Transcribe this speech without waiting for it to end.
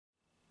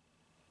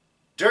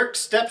Dirk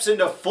steps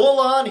into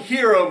full-on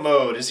hero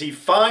mode as he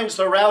finds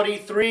the Rowdy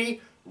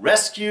 3,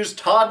 rescues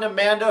Todd and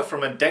Amanda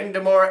from a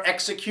Dengdamor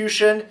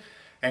execution,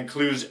 and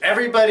clues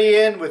everybody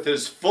in with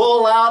his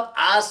full-out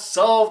I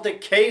solved the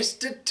case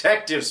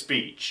detective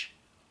speech.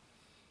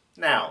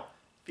 Now,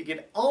 if you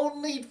can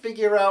only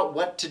figure out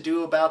what to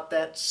do about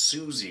that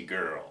Susie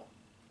girl.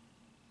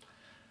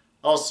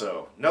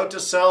 Also, note to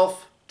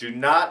self, do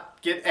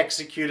not get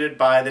executed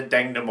by the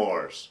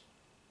Dengdamors.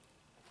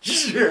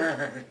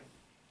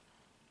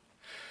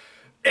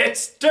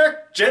 It's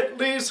Dirk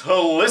Gently's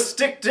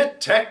Holistic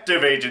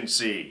Detective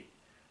Agency,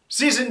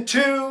 Season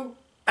 2,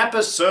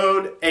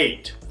 Episode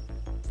 8.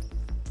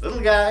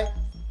 Little guy,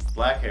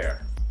 black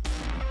hair.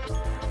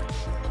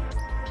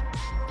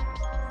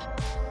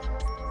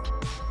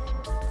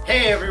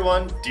 Hey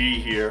everyone, D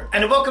here,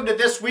 and welcome to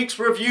this week's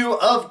review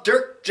of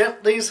Dirk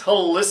Gently's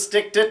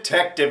Holistic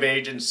Detective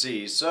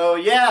Agency. So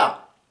yeah,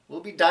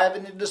 we'll be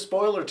diving into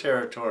spoiler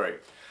territory.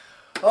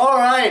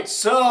 Alright,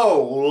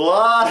 so, a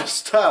lot of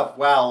stuff.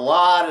 Wow, a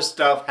lot of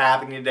stuff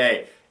happening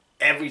today.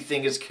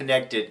 Everything is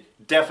connected.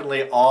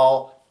 Definitely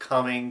all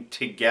coming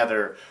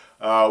together.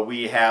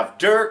 We have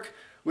Dirk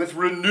with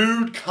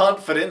renewed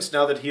confidence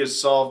now that he has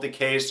solved the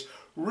case.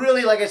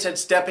 Really, like I said,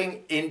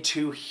 stepping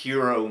into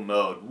hero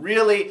mode.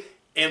 Really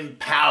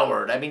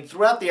empowered. I mean,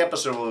 throughout the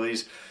episode,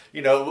 he's,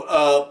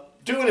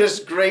 doing this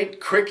great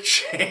quick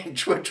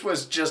change, which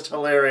was just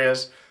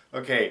hilarious.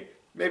 Okay.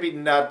 Maybe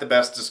not the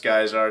best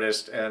disguise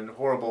artist and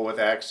horrible with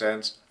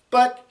accents,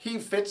 but he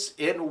fits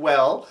in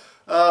well.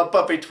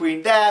 But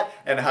between that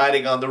and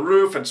hiding on the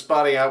roof and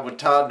spotting out what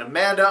Todd and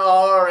Amanda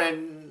are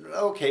and,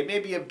 okay,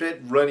 maybe a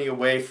bit running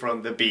away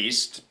from the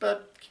beast,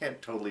 but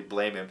can't totally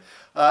blame him.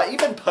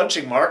 Even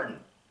punching Martin.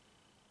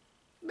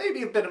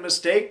 Maybe a bit of a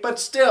mistake, but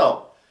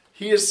still.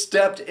 He has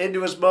stepped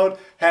into his mode,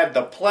 had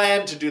the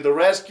plan to do the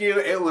rescue.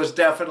 It was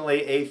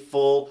definitely a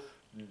full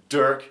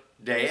Dirk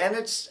day, and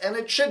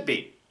it should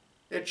be.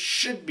 It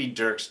should be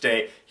Dirk's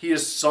day. He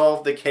has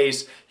solved the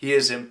case. He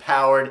is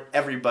empowered.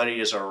 Everybody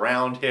is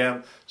around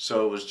him.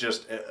 So it was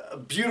just a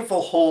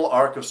beautiful whole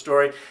arc of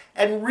story.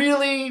 And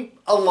really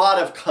a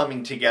lot of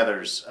coming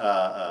togethers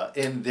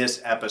in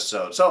this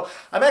episode. So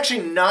I'm actually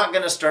not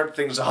going to start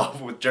things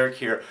off with Dirk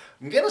here.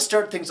 I'm going to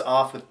start things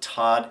off with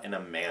Todd and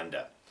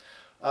Amanda.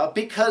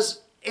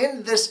 Because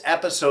in this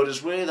episode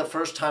is really the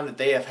first time that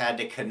they have had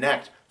to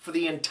connect for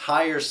the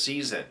entire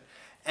season.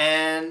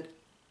 And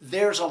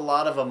there's a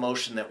lot of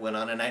emotion that went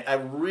on, and I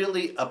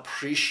really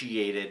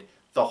appreciated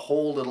the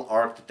whole little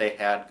arc that they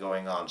had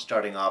going on,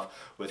 starting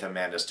off with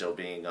Amanda still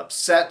being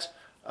upset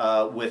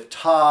with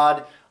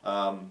Todd,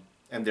 and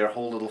their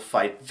whole little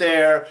fight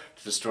there,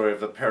 to the story of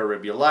the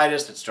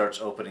pararybulitis that starts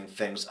opening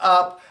things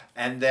up,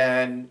 and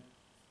then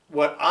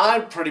what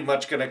I'm pretty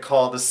much going to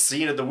call the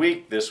scene of the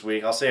week this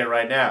week, I'll say it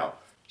right now,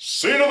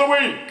 scene of the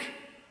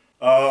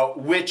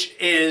week, which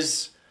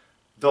is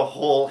the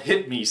whole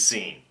hit me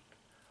scene.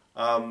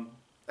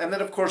 And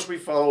then, of course, we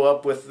follow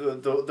up with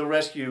the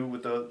rescue,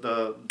 with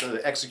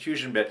the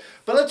execution bit.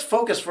 But let's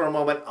focus for a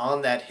moment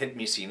on that hit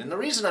me scene. And the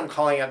reason I'm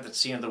calling out the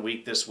scene of the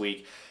week this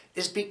week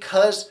is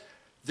because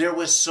there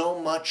was so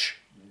much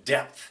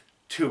depth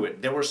to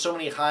it. There were so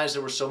many highs,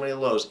 there were so many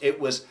lows. It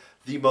was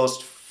the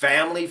most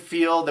family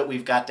feel that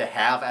we've got to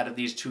have out of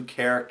these two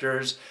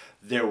characters.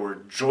 There were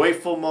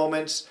joyful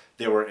moments.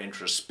 There were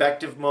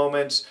introspective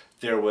moments.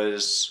 There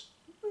was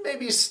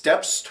maybe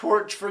steps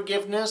towards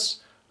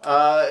forgiveness.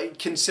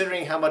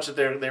 Considering how much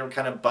they were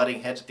kind of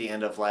butting heads at the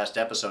end of last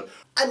episode.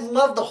 I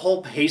love the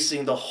whole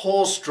pacing, the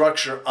whole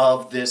structure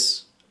of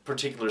this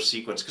particular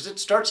sequence, because it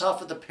starts off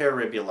with the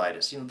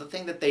pararybulitis, the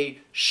thing that they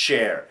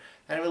share.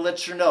 And it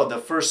lets you know the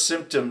first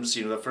symptoms,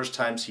 the first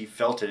times he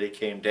felt it, it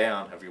came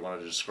down, however you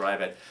want to describe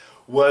it,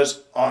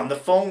 was on the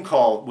phone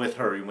call with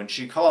her when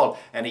she called,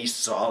 and he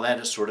saw that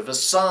as sort of a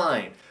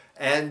sign.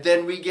 And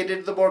then we get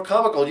into the more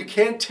comical. You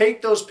can't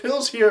take those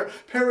pills here.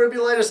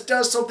 Pararybulitis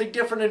does something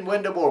different in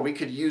Wendimoor. We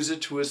could use it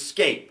to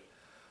escape.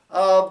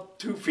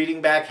 To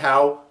feeding back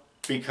how,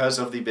 because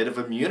of the bit of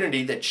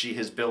immunity that she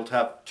has built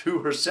up to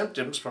her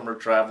symptoms from her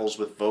travels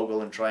with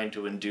Vogel and trying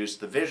to induce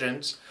the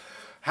visions,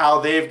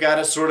 how they've got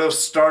to sort of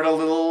start a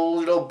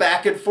little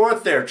back and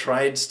forth there,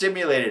 try and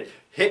stimulate it,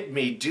 hit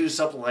me, do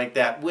something like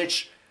that,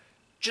 which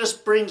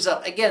just brings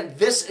up, again,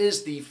 this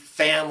is the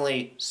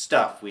family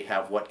stuff. We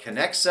have what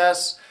connects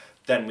us.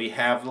 Then we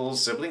have the little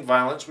sibling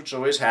violence, which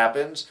always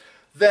happens.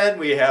 Then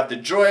we have the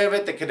joy of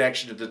it, the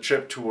connection to the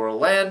trip to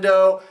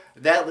Orlando.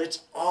 That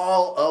lets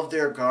all of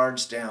their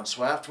guards down.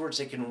 So afterwards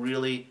they can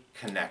really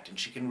connect. And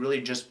she can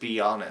really just be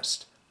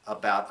honest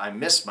about, I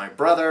miss my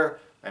brother,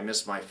 I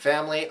miss my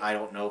family, I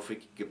don't know if we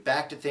can get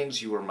back to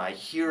things, you were my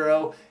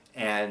hero,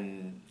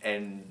 and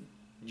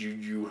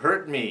you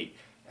hurt me.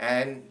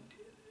 And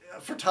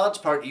for Todd's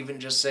part, even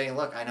just saying,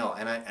 look, I know,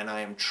 and I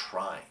am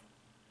trying.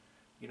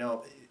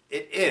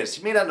 It is.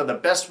 He may not know the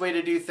best way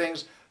to do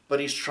things, but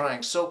he's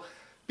trying. So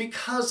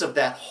because of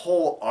that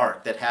whole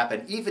arc that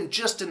happened, even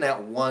just in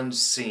that one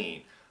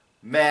scene,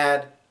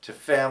 mad to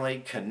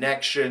family,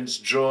 connections,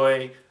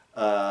 joy,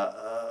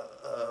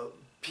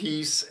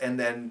 peace, and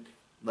then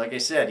like I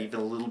said, even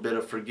a little bit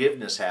of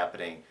forgiveness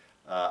happening.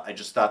 I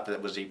just thought that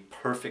it was a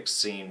perfect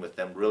scene with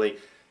them really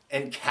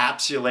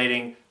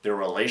encapsulating their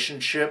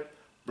relationship,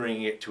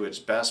 bringing it to its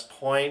best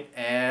point,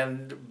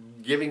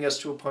 and giving us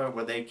to a point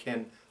where they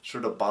can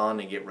sort of bond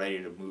and get ready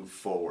to move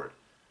forward,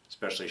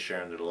 especially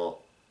sharing their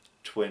little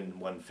twin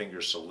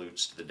one-finger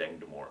salutes to the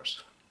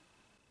Dengdamors.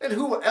 And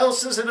who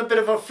else is in a bit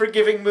of a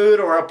forgiving mood,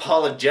 or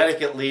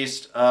apologetic at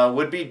least,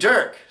 would be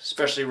Dirk,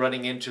 especially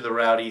running into the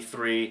Rowdy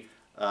 3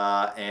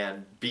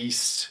 and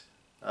Beast.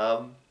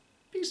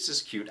 Beast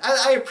is cute.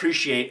 I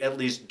appreciate at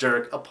least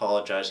Dirk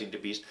apologizing to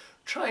Beast,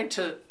 trying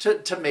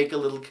to make a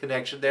little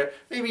connection there.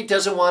 Maybe he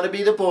doesn't want to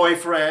be the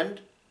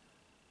boyfriend,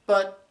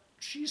 but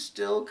she's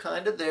still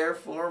kind of there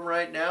for him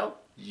right now.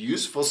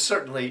 Useful,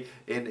 certainly,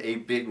 in a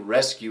big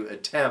rescue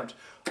attempt,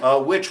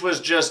 which was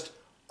just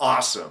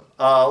awesome.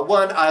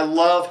 One, I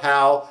love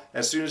how,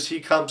 as soon as he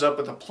comes up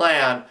with a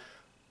plan,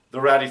 the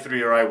Rowdy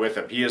 3 are right with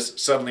him. He is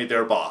suddenly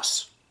their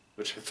boss,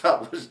 which I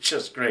thought was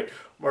just great.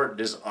 Martin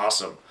is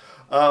awesome.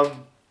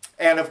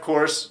 And of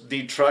course,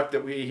 the truck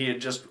that he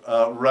had just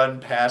run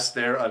past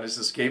there on his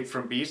escape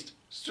from Beast,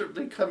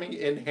 certainly coming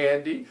in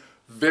handy.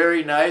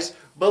 Very nice.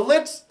 But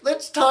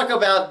let's talk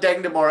about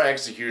Dengdamor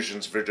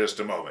executions for just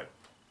a moment.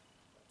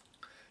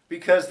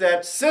 Because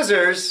that's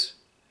scissors,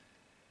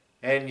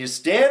 and you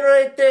stand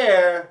right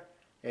there,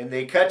 and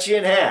they cut you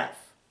in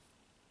half.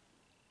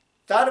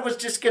 Thought it was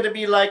just going to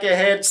be like a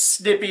head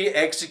snippy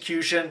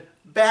execution.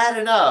 Bad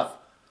enough.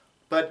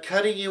 But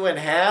cutting you in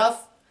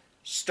half,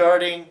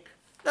 starting...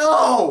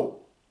 No!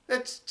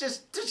 That's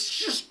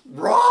just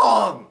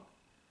wrong!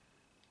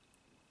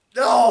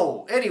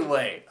 No!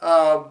 Anyway,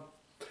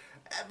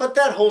 but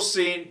that whole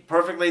scene,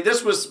 perfectly,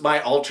 this was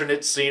my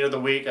alternate scene of the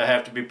week, I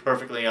have to be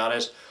perfectly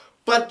honest,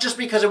 but just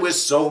because it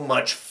was so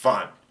much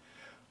fun.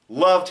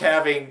 Loved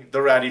having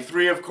the Rowdy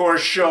 3, of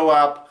course, show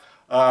up,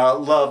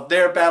 loved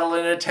their battle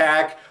and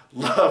attack,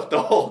 loved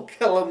the whole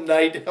Kill 'em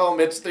Knight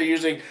helmets they're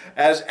using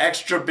as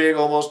extra big,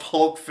 almost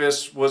Hulk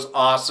fists was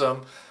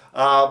awesome.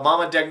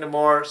 Mama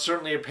Dengdamor,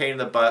 certainly a pain in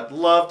the butt.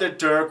 Loved that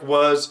Dirk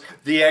was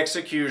the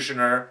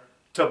executioner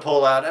to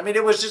pull out. I mean,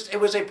 it was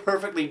a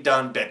perfectly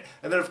done bit.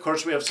 And then, of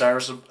course, we have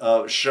Cyrus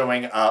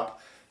showing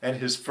up and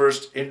his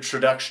first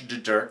introduction to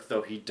Dirk,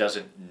 though he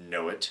doesn't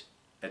know it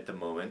at the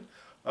moment.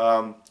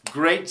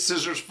 Great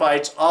scissors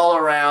fights all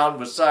around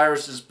with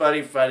Cyrus's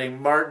buddy fighting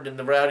Martin and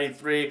the Rowdy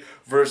 3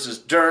 versus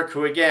Dirk,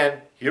 who,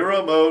 again,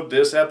 hero mode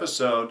this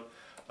episode,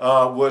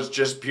 was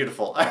just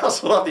beautiful. I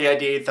also love the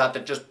idea he thought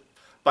that just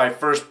by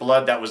first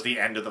blood, that was the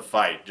end of the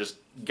fight. Just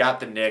got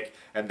the nick,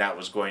 and that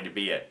was going to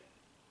be it.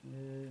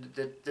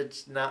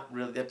 That's not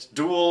really... That's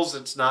duels,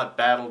 it's not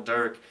battle,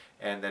 Dirk,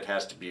 and that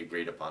has to be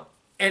agreed upon.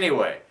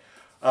 Anyway,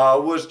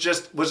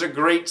 was a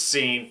great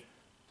scene,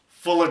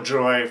 full of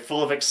joy,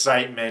 full of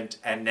excitement,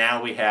 and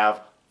now we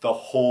have the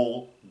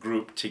whole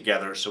group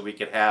together so we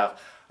could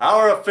have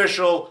our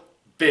official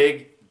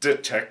big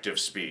detective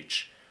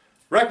speech.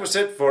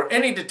 Requisite for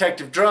any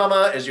detective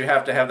drama is you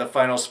have to have the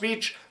final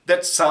speech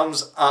that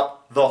sums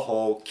up the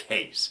whole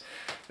case.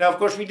 Now, of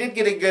course, we did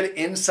get a good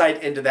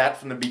insight into that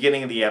from the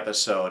beginning of the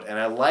episode, and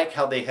I like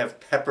how they have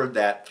peppered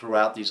that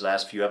throughout these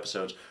last few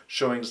episodes,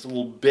 showing us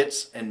little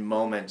bits and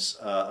moments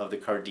of the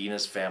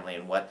Cardenas family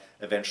and what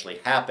eventually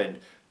happened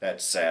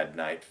that sad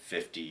night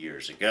 50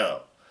 years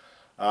ago.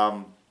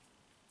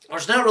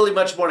 There's not really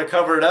much more to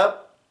cover it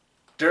up.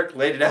 Dirk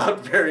laid it out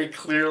very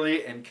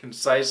clearly and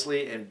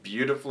concisely and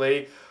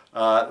beautifully.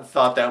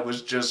 Thought that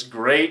was just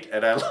great,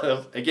 and I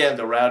love, again,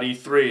 the Rowdy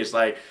 3 is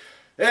like,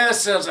 it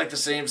sounds like the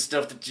same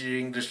stuff that the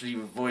English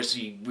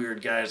voicey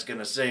weird guy is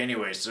gonna say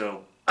anyway,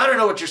 so I don't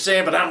know what you're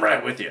saying, but I'm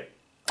right with you.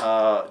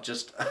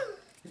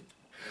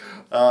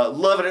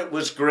 Loving it,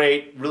 was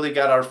great, really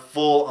got our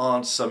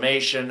full-on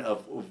summation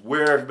of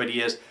where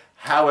everybody is,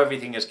 how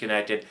everything is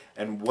connected,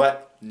 and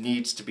what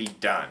needs to be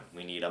done.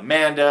 We need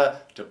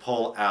Amanda to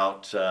pull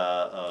out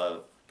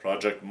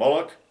Project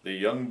Moloch, the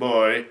young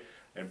boy,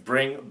 and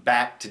bring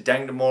back to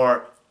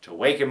Dengdamor to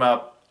wake him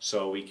up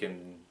so we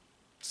can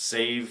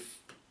save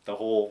the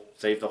whole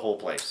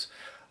place.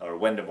 Or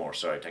Wendimoor,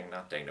 sorry,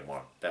 not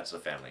Dengdamor. That's the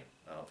family.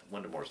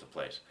 Wendimoor's the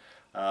place.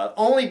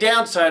 Only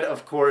downside,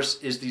 of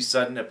course, is the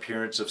sudden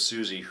appearance of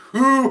Susie,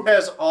 who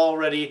has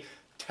already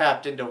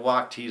tapped into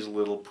Wakti's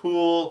little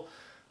pool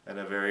and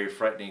a very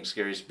frightening,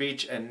 scary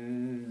speech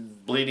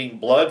and bleeding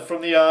blood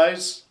from the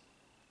eyes.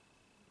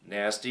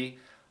 Nasty.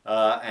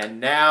 And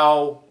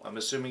now, I'm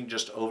assuming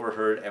just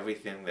overheard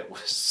everything that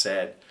was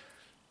said.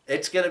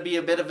 It's going to be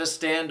a bit of a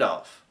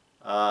standoff.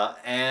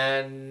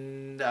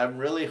 And I'm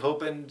really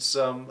hoping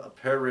some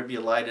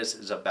pararybulitis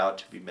is about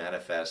to be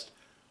manifest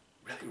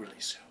really, really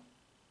soon.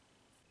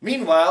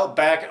 Meanwhile,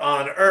 back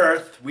on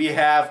Earth, we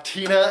have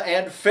Tina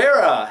and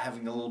Farah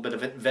having a little bit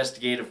of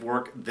investigative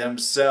work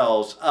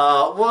themselves.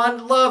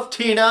 One, love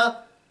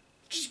Tina.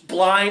 Just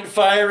blind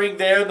firing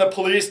there in the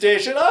police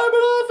station. I'm an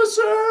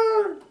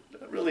officer!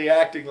 Really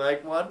acting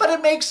like one, but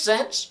it makes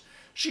sense.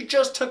 She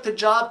just took the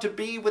job to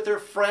be with her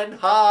friend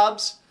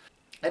Hobbs,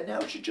 and now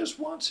she just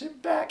wants him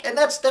back. And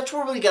that's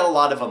where we got a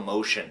lot of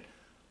emotion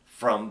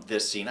from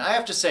this scene. I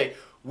have to say,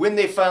 when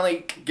they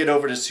finally get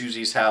over to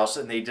Susie's house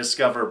and they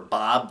discover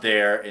Bob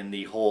there in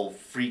the whole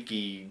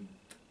freaky,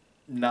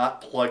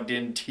 not plugged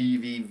in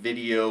TV,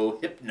 video,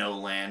 hypno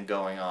land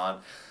going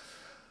on,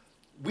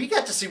 we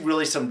got to see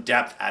really some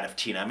depth out of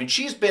Tina. I mean,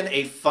 she's been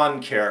a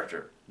fun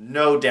character,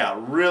 no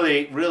doubt.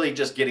 Really, really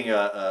just getting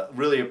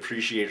really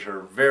appreciate her.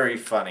 Very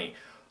funny.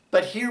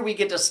 But here we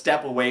get to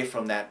step away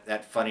from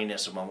that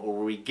funniness a moment,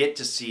 where we get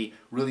to see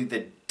really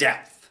the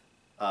depth,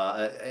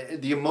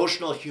 the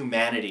emotional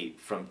humanity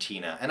from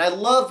Tina. And I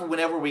love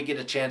whenever we get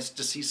a chance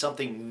to see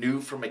something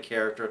new from a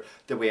character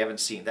that we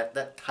haven't seen,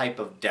 that type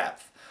of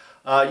depth.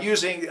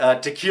 Using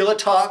tequila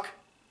talk,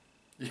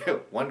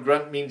 one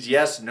grunt means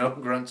yes, no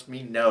grunts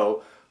mean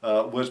no,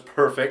 was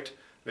perfect.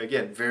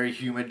 Again, very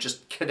human,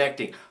 just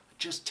connecting.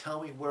 Just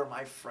tell me where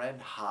my friend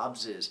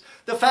Hobbs is.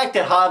 The fact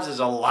that Hobbs is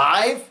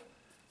alive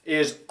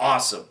is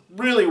awesome.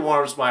 Really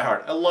warms my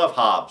heart. I love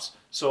Hobbs,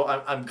 so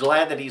I'm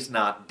glad that he's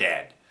not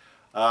dead.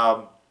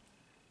 And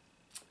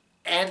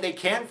they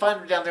can't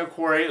find him down there,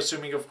 quarry,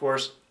 assuming, of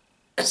course,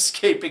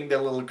 escaping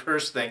the little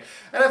curse thing.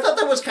 And I thought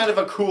that was kind of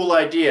a cool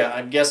idea.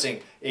 I'm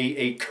guessing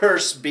a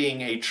curse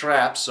being a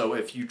trap, so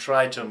if you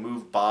try to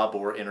move Bob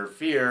or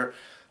interfere,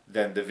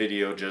 then the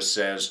video just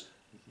says,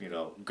 you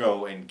know,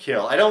 go and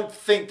kill. I don't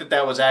think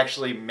that was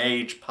actually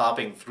Mage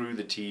popping through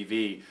the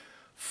TV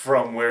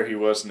from where he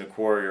was in the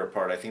Quarrier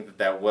part. I think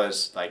that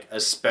was like a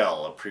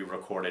spell, a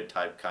pre-recorded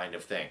type kind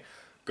of thing.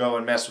 Go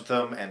and mess with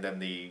them, and then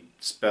the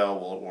spell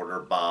will order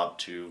Bob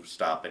to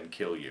stop and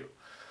kill you.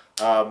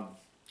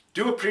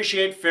 Do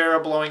appreciate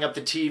Farrah blowing up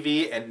the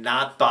TV and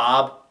not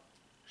Bob.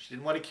 She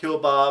didn't want to kill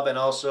Bob, and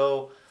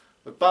also,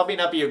 look, Bob may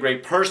not be a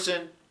great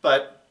person,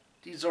 but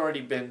he's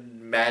already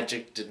been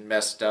magicked and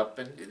messed up,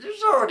 and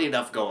there's already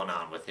enough going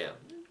on with him.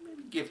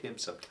 Maybe give him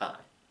some time.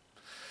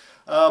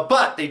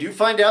 But they do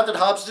find out that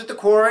Hobbs is at the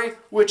quarry,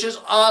 which is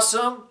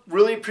awesome.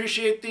 Really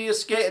appreciate the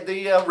escape,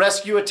 the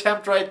rescue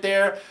attempt right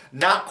there.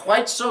 Not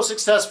quite so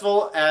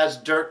successful as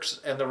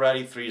Dirk's and the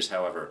Rowdy Threes,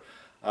 however.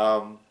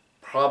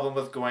 Problem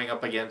with going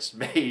up against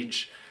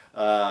Mage,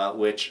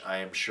 which I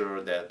am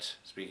sure that,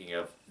 speaking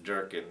of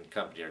Dirk and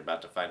company, are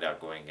about to find out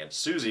going against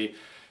Susie,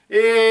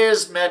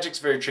 is magic's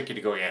very tricky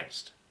to go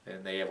against.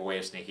 And they have a way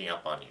of sneaking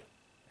up on you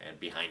and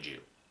behind you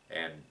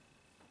and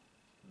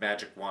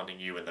magic wanding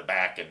you in the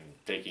back and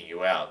taking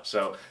you out.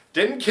 So,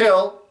 didn't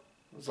kill.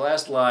 His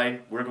last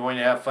line, we're going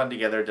to have fun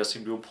together, does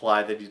seem to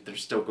imply that they're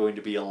still going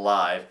to be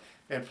alive.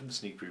 And from the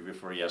sneak preview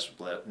for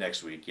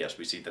next week, yes,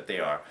 we see that they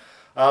are.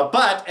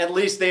 But at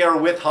least they are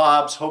with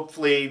Hobbs.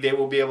 Hopefully they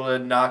will be able to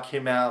knock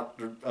him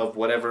out of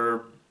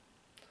whatever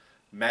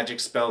magic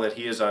spell that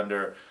he is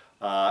under.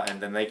 And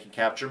then they can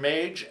capture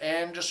Mage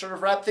and just sort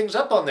of wrap things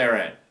up on their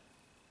end.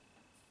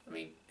 I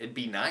mean, it'd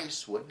be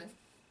nice, wouldn't it?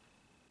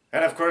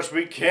 And of course,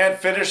 we can't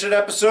finish an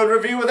episode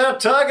review without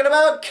talking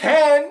about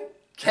Ken.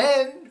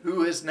 Ken,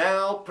 who is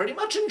now pretty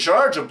much in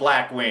charge of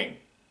Blackwing,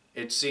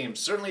 it seems.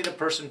 Certainly the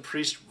person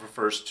Priest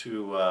prefers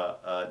to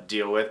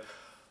deal with.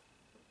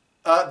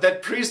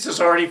 That Priest has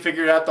already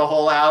figured out the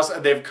whole house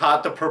and they've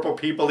caught the Purple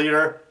People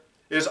Eater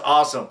is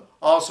awesome.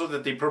 Also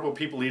that the Purple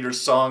People Eater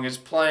song is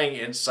playing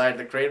inside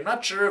the crate. I'm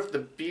not sure if the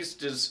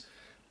Beast is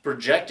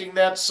projecting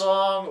that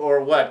song or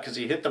what, because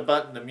he hit the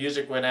button, the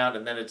music went out,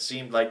 and then it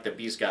seemed like the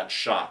Beast got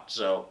shot.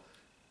 So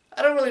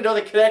I don't really know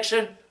the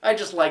connection. I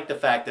just like the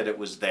fact that it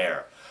was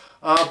there.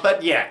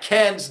 But yeah,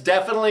 Ken's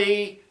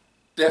definitely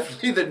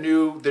the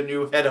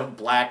new head of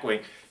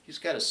Blackwing. He's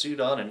got a suit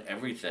on and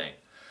everything.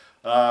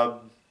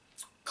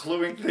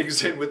 Cluing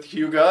things in with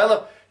Hugo. I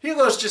love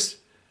Hugo's just,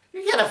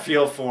 you get a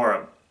feel for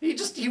him.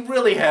 He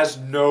really has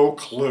no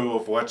clue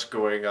of what's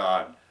going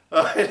on.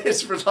 And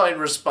his line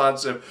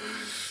responsive,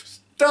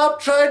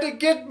 stop trying to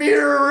get me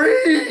to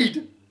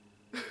read.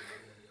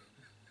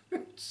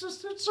 It's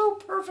so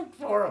perfect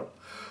for him.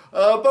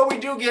 But we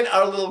do get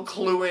our little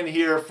clue in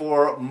here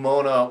for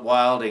Mona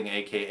Wilding,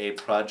 aka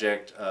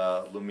Project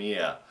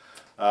Lumia.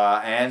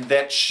 And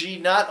that she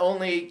not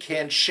only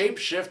can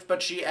shapeshift,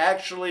 but she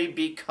actually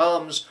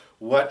becomes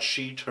what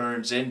she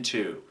turns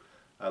into.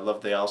 I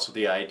love also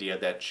the idea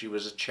that she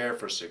was a chair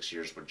for 6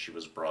 years when she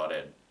was brought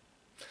in.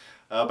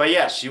 But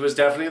yes, she was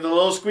definitely the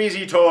little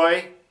squeezy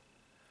toy,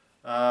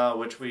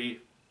 which we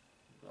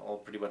all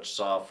pretty much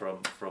saw from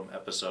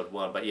episode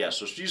 1. But yeah,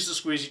 so she's the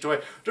squeezy toy.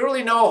 Don't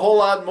really know a whole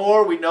lot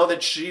more. We know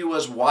that she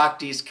was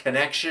Wakti's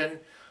connection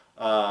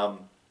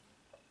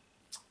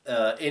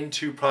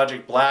into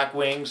Project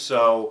Blackwing,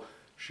 so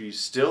she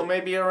still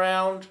may be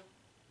around.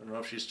 I don't know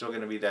if she's still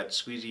going to be that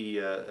squeezy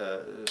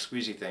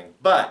thing.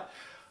 But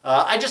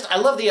I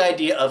love the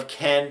idea of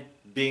Ken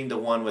being the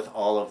one with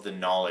all of the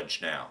knowledge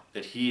now.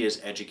 That he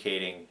is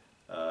educating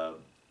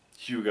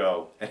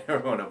Hugo and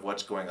everyone of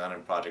what's going on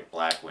in Project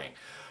Blackwing.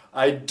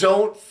 I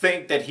don't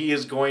think that he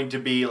is going to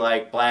be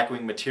like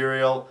Blackwing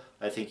material.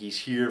 I think he's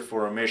here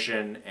for a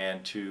mission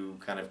and to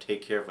kind of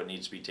take care of what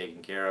needs to be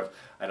taken care of.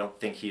 I don't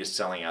think he is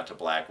selling out to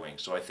Blackwing.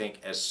 So I think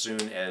as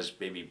soon as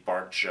maybe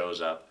Bart shows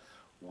up,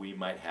 we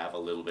might have a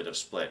little bit of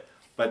split.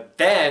 But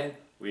then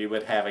we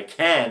would have a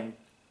Ken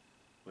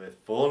with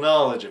full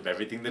knowledge of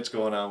everything that's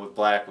going on with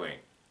Blackwing.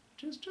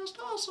 which is just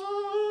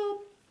awesome.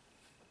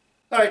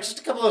 Alright, just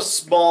a couple of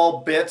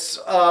small bits.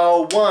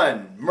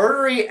 One,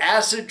 murdery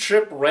acid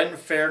trip Ren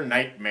Fair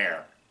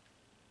nightmare.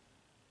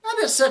 That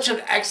is such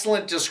an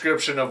excellent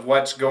description of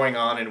what's going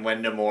on in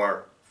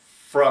Wendimoor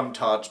from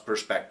Todd's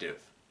perspective.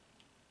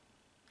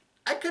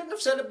 I couldn't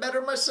have said it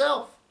better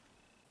myself.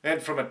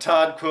 And from a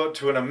Todd quote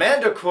to an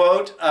Amanda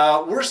quote,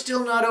 we're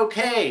still not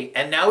okay,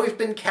 and now we've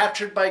been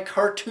captured by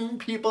cartoon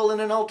people in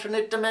an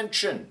alternate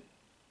dimension.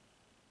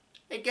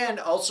 Again,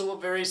 also a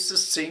very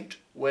succinct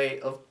way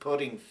of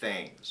putting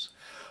things.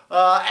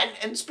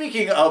 And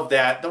speaking of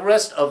that, the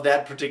rest of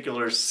that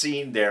particular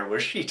scene there where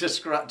she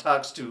just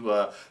talks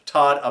to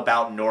Todd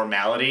about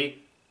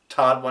normality,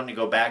 Todd wanting to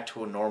go back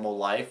to a normal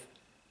life.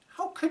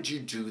 How could you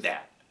do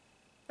that?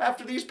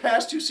 After these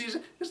past 2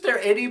 seasons, is there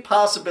any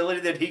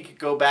possibility that he could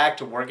go back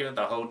to working at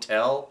the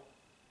hotel?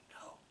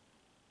 No.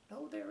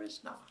 No, there is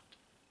not.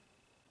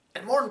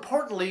 And more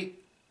importantly,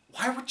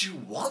 why would you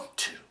want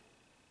to?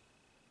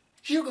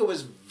 Hugo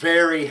is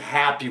very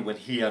happy when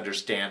he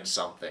understands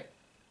something.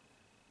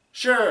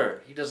 Sure,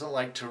 he doesn't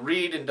like to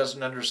read and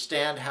doesn't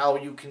understand how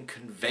you can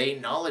convey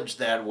knowledge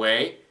that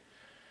way.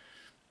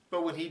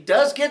 But when he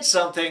does get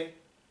something,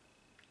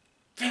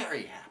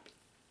 very happy.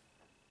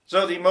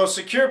 So the most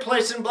secure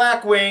place in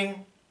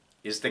Blackwing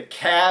is the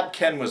cab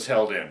Ken was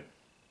held in.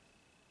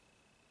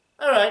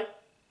 Alright.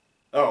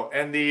 Oh,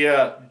 and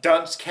the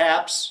dunce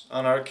caps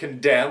on our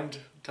condemned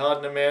Todd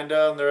and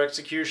Amanda on their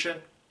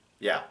execution.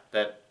 Yeah,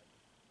 that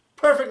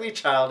perfectly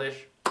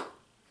childish.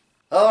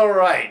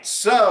 Alright,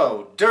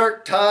 so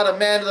Dirk, Todd,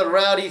 Amanda, the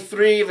Rowdy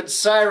Three, even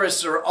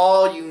Cyrus are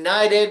all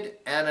united,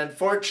 and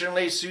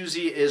unfortunately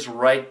Susie is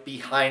right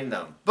behind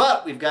them.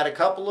 But we've got a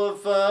couple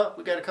of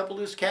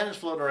loose cannons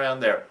floating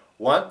around there.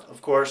 One,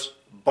 of course,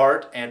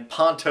 Bart and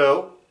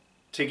Ponto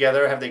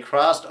together. Have they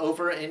crossed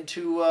over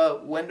into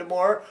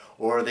Wendimoor,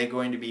 or are they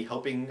going to be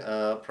helping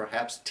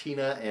perhaps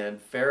Tina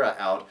and Farah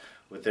out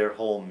with their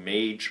whole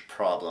mage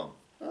problem?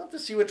 We'll have to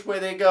see which way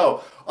they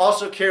go.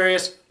 Also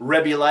curious,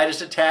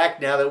 rebulitis attack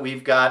now that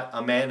we've got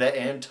Amanda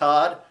and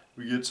Todd.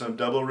 We get some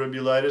double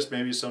rebulitis,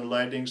 maybe some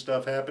lightning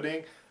stuff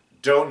happening.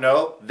 Don't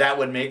know. That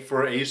would make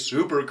for a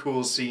super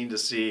cool scene to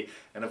see.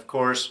 And of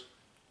course,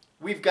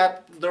 we've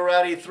got the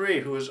Rowdy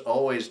Three, who is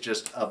always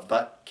just a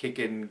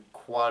butt-kicking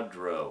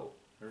quadro.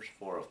 There's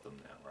 4 of them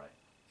now, right?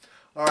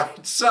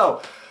 Alright,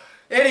 so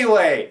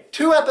anyway,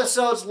 2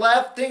 episodes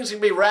left. Things are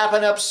going to be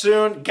wrapping up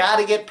soon. Got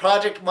to get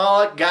Project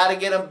Moloch. Got to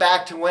get them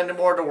back to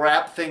Wendimoor to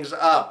wrap things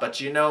up. But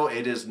you know,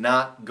 it is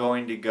not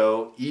going to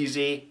go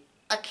easy.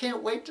 I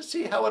can't wait to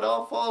see how it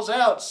all falls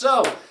out.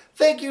 So,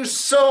 thank you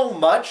so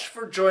much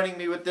for joining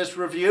me with this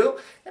review.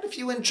 And if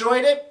you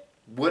enjoyed it,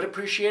 would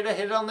appreciate a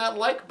hit on that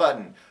like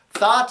button.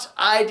 Thoughts,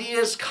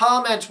 ideas,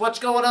 comments, what's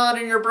going on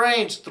in your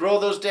brains? Throw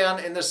those down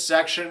in the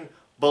section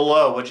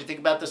below. What do you think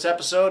about this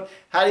episode?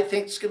 How do you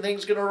think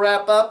things going to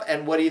wrap up?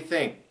 And what do you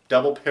think?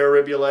 Double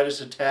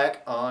parabiolitis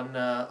attack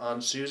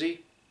on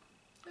Susie?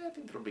 I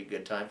think it'll be a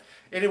good time.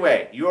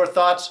 Anyway, your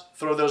thoughts,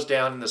 throw those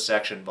down in the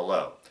section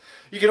below.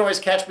 You can always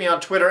catch me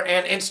on Twitter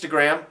and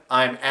Instagram.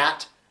 I'm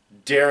at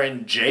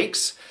Darren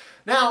Jakes.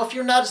 Now, if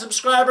you're not a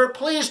subscriber,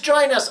 please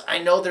join us. I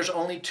know there's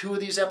only 2 of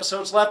these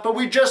episodes left, but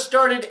we just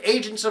started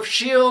Agents of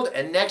S.H.I.E.L.D.,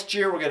 and next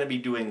year we're going to be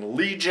doing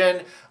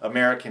Legion,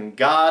 American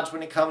Gods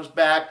when it comes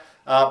back.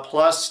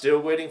 Plus, still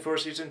waiting for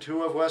Season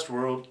 2 of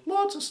Westworld.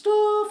 Lots of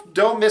stuff.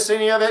 Don't miss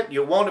any of it.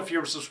 You won't if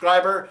you're a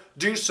subscriber.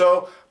 Do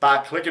so by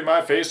clicking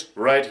my face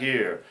right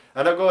here.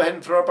 And I'll go ahead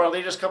and throw up our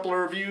latest couple of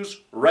reviews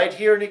right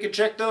here, and you can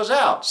check those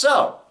out.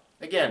 So,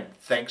 again,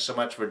 thanks so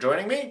much for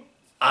joining me.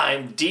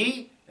 I'm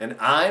D, and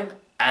I'm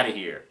out of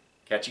here.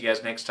 Catch you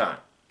guys next time.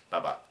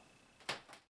 Bye-bye.